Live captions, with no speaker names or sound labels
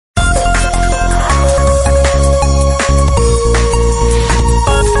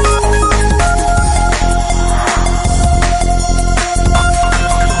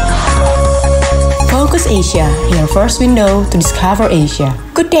Asia, your first window to discover Asia.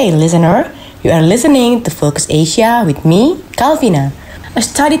 Good day, listener. You are listening to Focus Asia with me, Calvina. A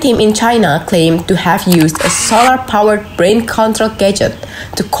study team in China claimed to have used a solar-powered brain control gadget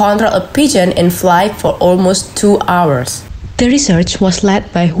to control a pigeon in flight for almost 2 hours. The research was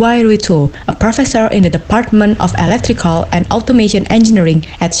led by Huai Ruituo, a professor in the Department of Electrical and Automation Engineering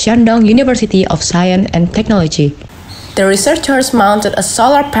at Shandong University of Science and Technology. The researchers mounted a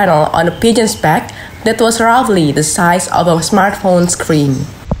solar panel on the pigeon's back that was roughly the size of a smartphone screen.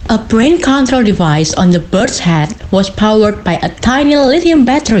 A brain control device on the bird's head was powered by a tiny lithium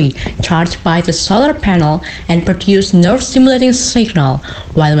battery charged by the solar panel and produced nerve-stimulating signal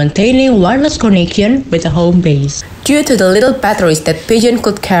while maintaining wireless connection with the home base. Due to the little batteries that pigeon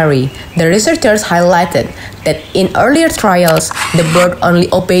could carry, the researchers highlighted that in earlier trials, the bird only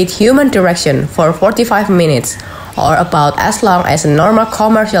obeyed human direction for 45 minutes, or about as long as a normal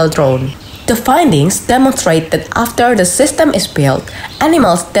commercial drone. The findings demonstrate that after the system is built,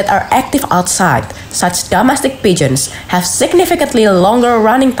 animals that are active outside, such domestic pigeons, have significantly longer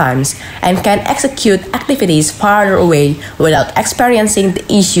running times and can execute activities farther away without experiencing the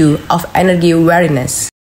issue of energy weariness.